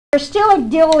We're still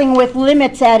dealing with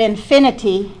limits at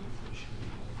infinity,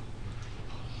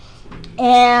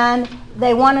 and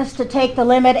they want us to take the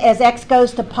limit as x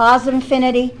goes to positive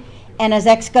infinity and as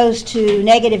x goes to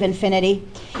negative infinity.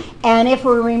 And if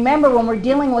we remember, when we're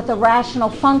dealing with a rational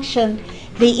function,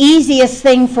 the easiest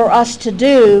thing for us to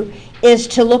do is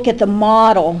to look at the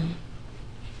model.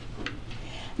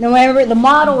 Now remember, the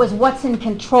model is what's in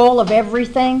control of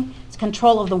everything. It's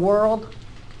control of the world.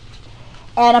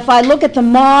 And if I look at the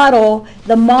model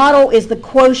is the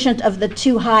quotient of the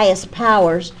two highest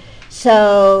powers,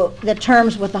 so the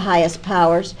terms with the highest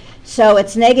powers. So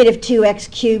it's negative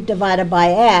 2x cubed divided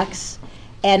by x,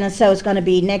 and so it's going to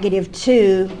be negative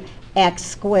 2x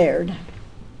squared.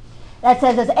 That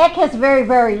says as x is very,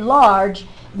 very large,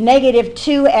 negative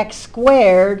 2x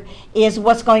squared is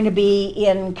what's going to be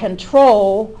in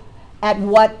control at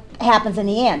what happens in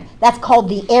the end. That's called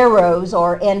the arrows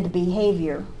or end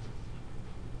behavior.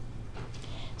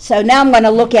 So now I'm going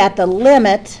to look at the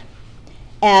limit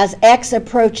as x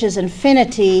approaches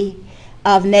infinity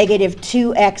of negative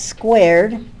 2x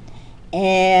squared,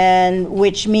 and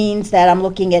which means that I'm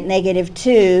looking at negative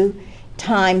 2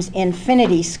 times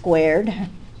infinity squared.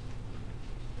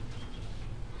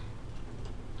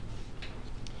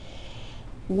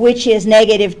 Which is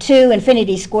negative 2,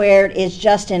 infinity squared is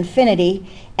just infinity,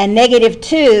 and negative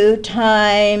 2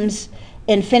 times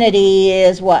infinity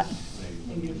is what?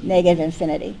 Negative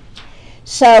infinity.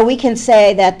 So we can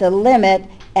say that the limit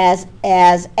as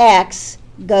x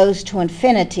goes to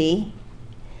infinity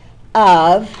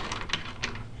of,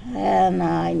 and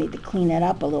I need to clean it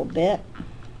up a little bit,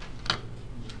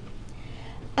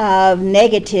 of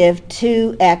negative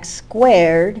 2x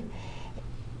squared.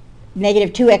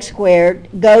 Negative 2x squared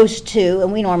goes to,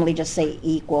 and we normally just say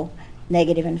equal,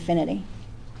 negative infinity.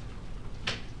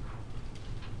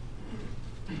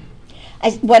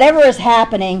 Whatever is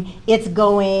happening, it's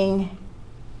going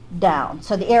down.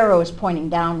 So the arrow is pointing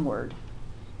downward.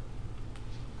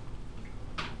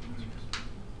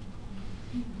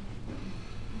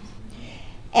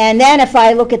 And then if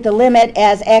I look at the limit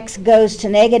as x goes to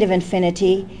negative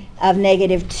infinity of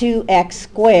negative 2x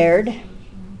squared,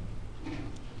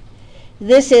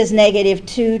 this is negative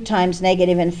 2 times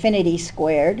negative infinity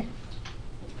squared,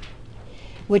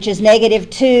 which is negative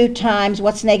 2 times,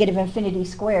 what's negative infinity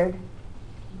squared?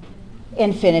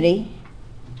 Infinity.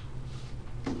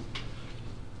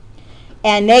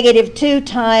 And negative 2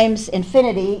 times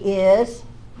infinity is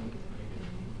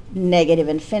negative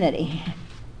infinity.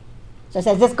 So it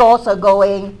says this is also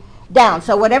going down.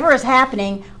 So whatever is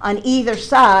happening on either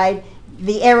side,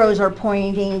 the arrows are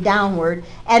pointing downward,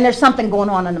 and there's something going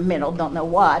on in the middle, don't know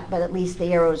what, but at least the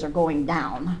arrows are going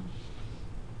down.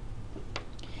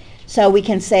 So we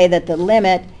can say that the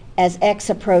limit as x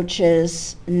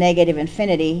approaches negative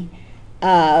infinity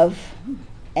of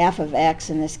f of x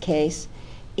in this case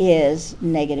is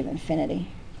negative infinity.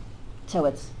 So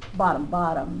it's bottom,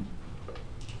 bottom.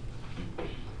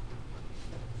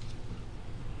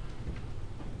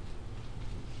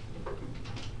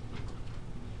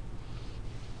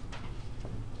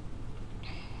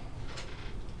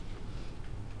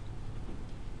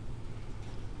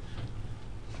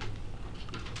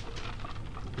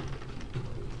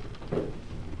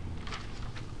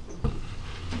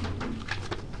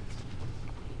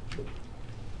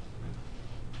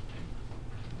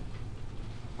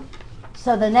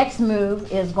 So the next move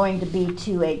is going to be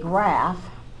to a graph.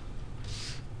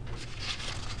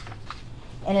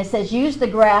 And it says use the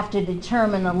graph to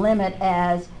determine the limit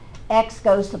as x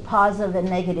goes to positive and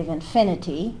negative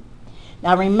infinity.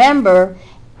 Now remember,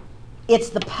 it's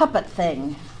the puppet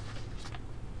thing.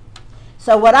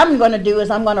 So what I'm going to do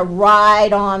is I'm going to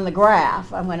ride on the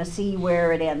graph. I'm going to see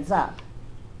where it ends up.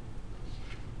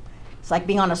 It's like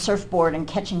being on a surfboard and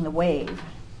catching the wave,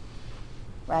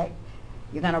 right?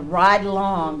 You're going to ride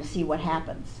along to see what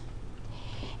happens.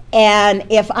 And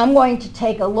if I'm going to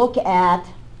take a look at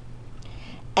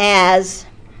as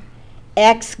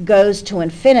x goes to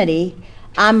infinity,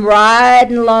 I'm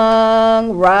riding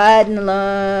along, riding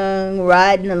along,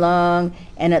 riding along,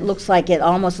 and it looks like it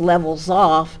almost levels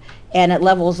off. And it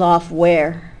levels off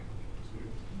where?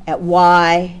 At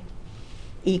y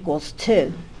equals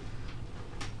 2.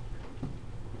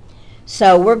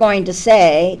 So we're going to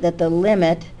say that the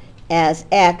limit as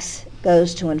x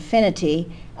goes to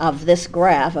infinity of this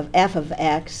graph of f of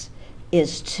x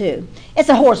is 2. It's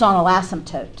a horizontal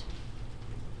asymptote.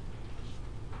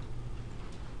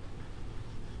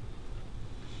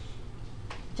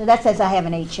 So that says I have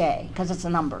an HA because it's a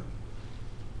number.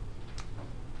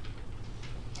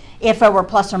 If it were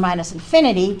plus or minus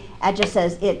infinity, it just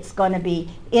says it's going to be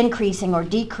increasing or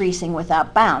decreasing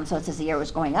without bounds. So it says the arrow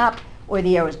is going up or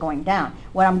the arrow is going down.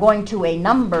 When I'm going to a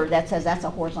number that says that's a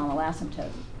horizontal asymptote.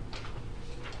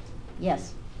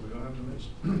 Yes? We don't have to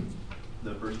mention,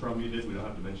 the first problem you did, we don't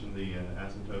have to mention the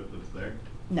asymptote that's there?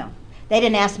 No. They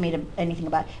didn't ask me to anything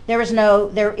about it.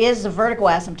 There is a vertical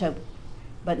asymptote,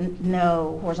 but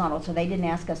no horizontal, so they didn't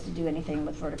ask us to do anything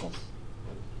with verticals.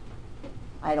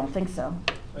 I don't think so.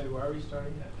 Wait, why are we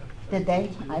starting at? Did they?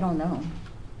 I don't know.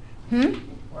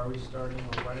 Why are we starting,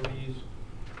 or why do we use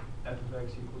f of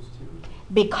x equals 2?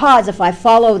 Because if I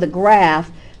follow the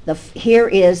graph, here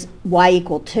is y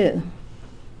equal 2.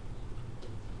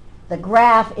 The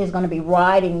graph is going to be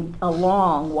riding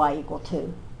along y equal 2.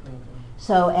 Okay.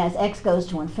 So as x goes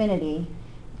to infinity,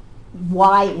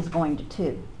 y is going to 2.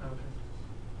 Okay.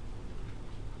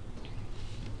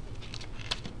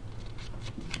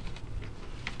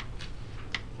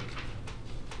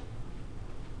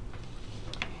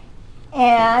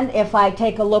 And if I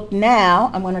take a look now,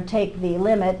 I'm going to take the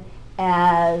limit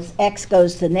as x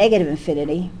goes to negative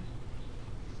infinity.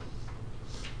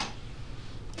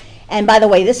 And by the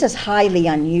way, this is highly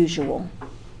unusual.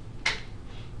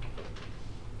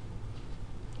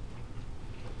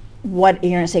 What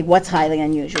you're going to say, what's highly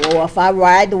unusual? Well, if I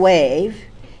ride the wave,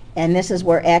 and this is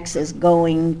where x is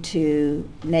going to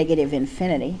negative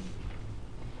infinity.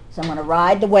 So I'm going to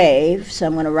ride the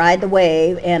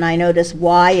wave, and I notice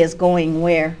y is going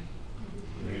where?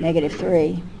 Negative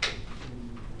 3.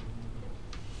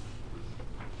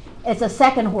 It's a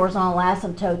second horizontal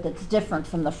asymptote that's different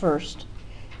from the first.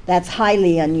 That's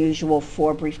highly unusual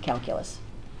for brief calculus.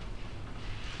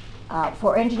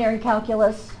 For engineering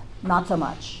calculus, not so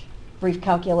much. Brief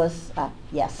calculus,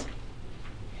 yes.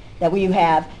 That you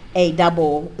have a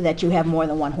double, that you have more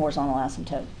than one horizontal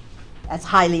asymptote. That's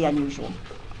highly unusual.